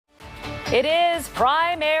It is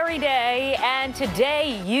primary day, and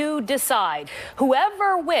today you decide.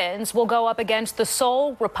 Whoever wins will go up against the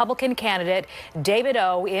sole Republican candidate, David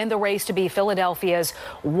O., in the race to be Philadelphia's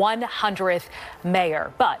 100th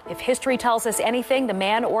mayor. But if history tells us anything, the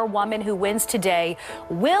man or woman who wins today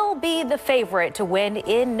will be the favorite to win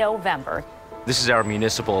in November. This is our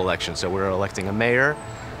municipal election, so we're electing a mayor,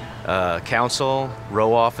 council,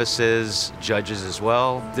 row offices, judges as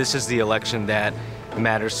well. This is the election that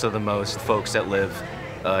matters to the most folks that live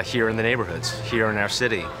here in the neighborhoods, here in our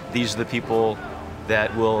city. These are the people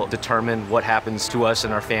that will determine what happens to us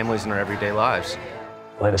and our families and our everyday lives.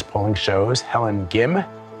 The latest polling shows Helen Gim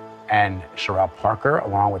and Sherelle Parker,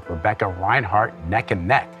 along with Rebecca Reinhart, neck and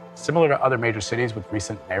neck. Similar to other major cities with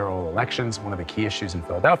recent mayoral elections, one of the key issues in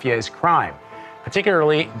Philadelphia is crime,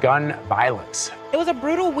 particularly gun violence. It was a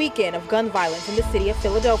brutal weekend of gun violence in the city of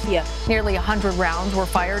Philadelphia. Nearly 100 rounds were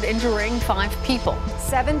fired, injuring 5 people.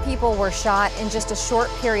 7 people were shot in just a short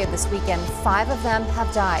period this weekend. 5 of them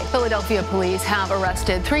have died. Philadelphia police have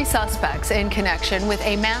arrested 3 suspects in connection with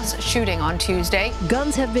a mass shooting on Tuesday.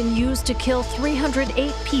 Guns have been used to kill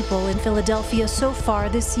 308 people in Philadelphia so far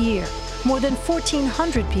this year. More than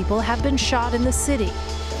 1,400 people have been shot in the city.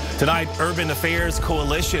 Tonight, Urban Affairs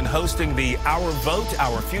Coalition hosting the Our Vote,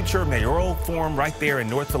 Our Future Mayoral Forum right there in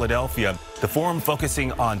North Philadelphia. The forum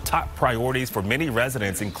focusing on top priorities for many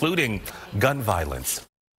residents, including gun violence.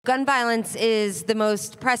 Gun violence is the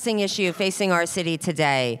most pressing issue facing our city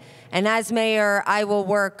today. And as mayor, I will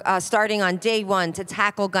work starting on day 1 to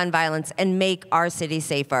tackle gun violence and make our city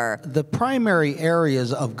safer. The primary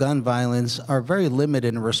areas of gun violence are very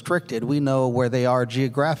limited and restricted. We know where they are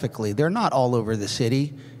geographically. They're not all over the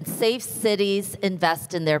city. Safe cities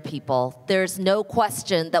invest in their people. There's no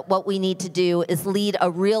question that what we need to do is lead a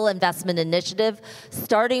real investment initiative,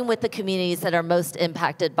 starting with the communities that are most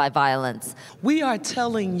impacted by violence. We are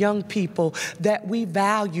telling young people that we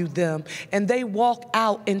value them, and they walk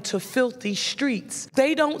out into filthy streets.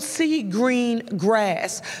 They don't see green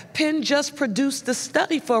grass. Penn just produced a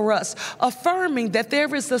study for us affirming that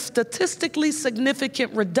there is a statistically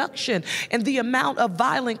significant reduction in the amount of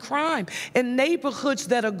violent crime in neighborhoods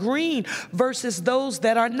that are green versus those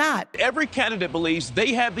that are not. Every candidate believes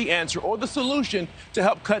they have the answer or the solution to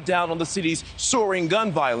help cut down on the city's soaring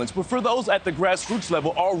gun violence. But for those at the grassroots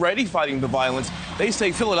level already fighting the violence, they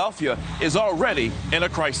say Philadelphia is already in a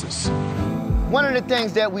crisis. One of the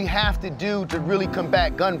things that we have to do to really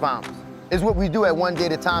combat gun violence is what we do at One Day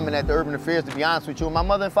at a Time and at the Urban Affairs, to be honest with you, and my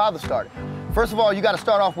mother and father started. First of all, you got to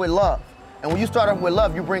start off with love. And when you start off with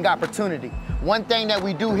love, you bring opportunity. One thing that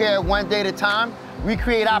we do here at One Day at a Time, we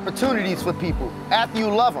create opportunities for people after you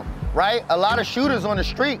love them, right? A lot of shooters on the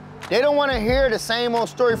street, they don't want to hear the same old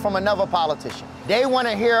story from another politician. They want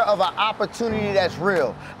to hear of an opportunity that's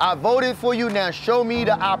real. I voted for you, now show me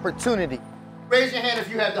the opportunity. Raise your hand if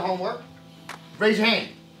you have the homework. Raise your hand.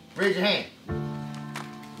 Raise your hand.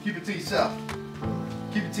 Keep it to yourself.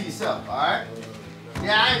 Keep it to yourself, all right?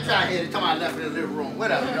 Yeah, I ain't trying to hear it. Come on, I left it in the living room.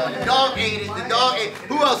 Whatever, dog. The dog ate it. The dog ate it.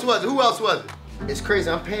 Who else was it? Who else was it? It's crazy.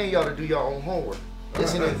 I'm paying y'all to do your own homework.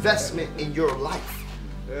 It's an investment in your life.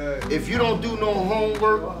 If you don't do no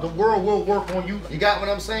homework, the world will work on you. You got what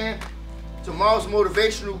I'm saying? Tomorrow's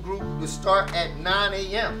motivational group will start at 9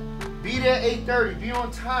 a.m. Be there 8:30. Be on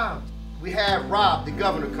time. We have Rob, the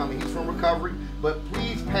governor, coming. He's from recovery. But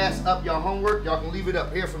please pass up your homework. Y'all can leave it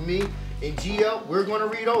up here for me and GL. We're going to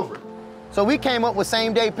read over it. So we came up with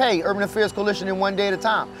same-day pay, Urban Affairs Coalition in One Day at a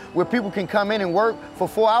Time, where people can come in and work for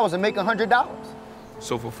 4 hours and make $100.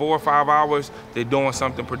 So for 4 or 5 hours, they're doing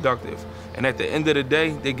something productive. And at the end of the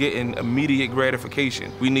day, they're getting immediate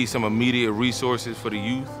gratification. We need some immediate resources for the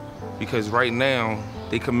youth because right now,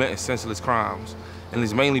 they committing senseless crimes. And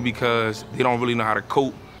it's mainly because they don't really know how to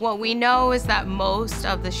cope. What we know is that most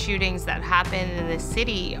of the shootings that happen in the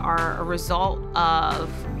city are a result of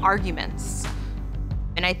arguments.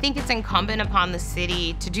 And I think it's incumbent upon the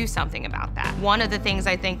city to do something about that. One of the things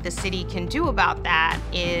I think the city can do about that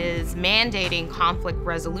is mandating conflict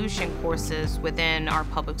resolution courses within our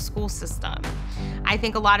public school system. I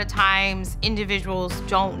think a lot of times individuals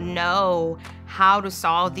don't know how to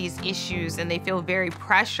solve these issues and they feel very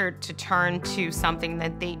pressured to turn to something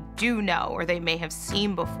that they do know or they may have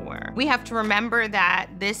seen before. We have to remember that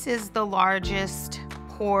this is the largest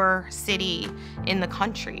poor city in the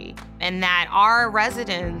country and that our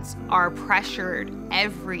residents are pressured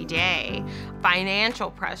every day.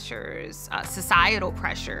 Financial pressures, societal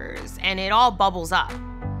pressures, and it all bubbles up.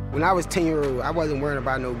 When I was 10-year-old, I wasn't worrying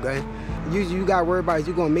about no gun. Usually you got worried about is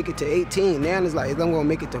you gonna make it to 18. Now it's like, is I'm gonna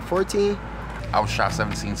make it to 14? I was shot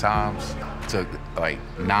 17 times, took like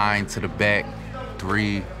 9 to the back,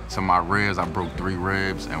 3 to my ribs. I broke 3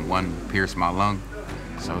 ribs and 1 pierced my lung.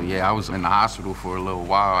 So yeah, I was in the hospital for a little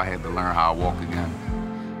while. I had to learn how to walk again.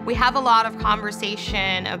 We have a lot of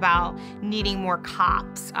conversation about needing more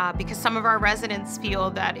cops because some of our residents feel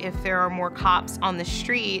that if there are more cops on the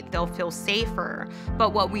street, they'll feel safer.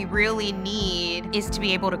 But what we really need is to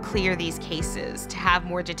be able to clear these cases, to have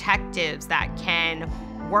more detectives that can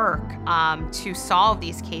work to solve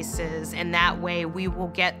these cases, and that way we will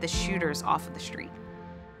get the shooters off of the street.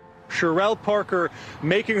 Sherelle Parker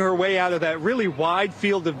making her way out of that really wide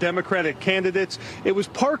field of Democratic candidates. It was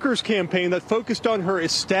Parker's campaign that focused on her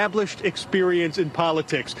established experience in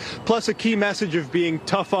politics, plus a key message of being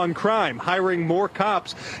tough on crime, hiring more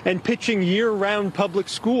cops, and pitching year-round public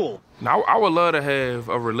school. Now, I would love to have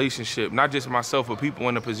a relationship, not just myself, but people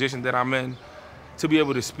in the position that I'm in, to be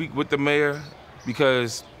able to speak with the mayor,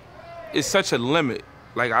 because it's such a limit,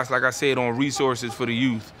 like I said, on resources for the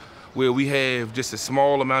youth, where we have just a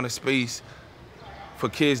small amount of space for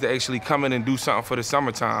kids to actually come in and do something for the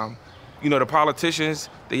summertime. You know, the politicians,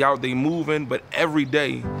 they out, they moving, but every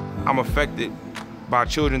day I'm affected by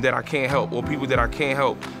children that I can't help or people that I can't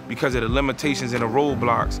help because of the limitations and the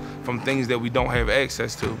roadblocks from things that we don't have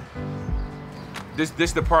access to.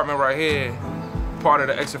 This department right here, part of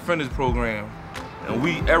the ex-offenders program, and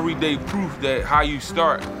we everyday proof that how you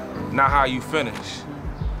start, not how you finish.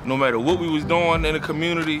 No matter what we was doing in the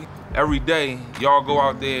community, every day, y'all go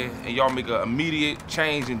out there and y'all make an immediate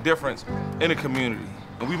change and difference in the community.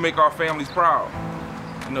 And we make our families proud.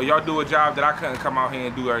 You know, y'all do a job that I couldn't come out here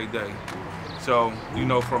and do every day. So, you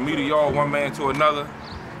know, from me to y'all, one man to another,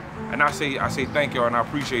 and I say thank y'all and I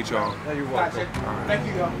appreciate y'all. You're welcome. All right. Thank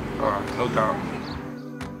you, y'all. All right, no doubt.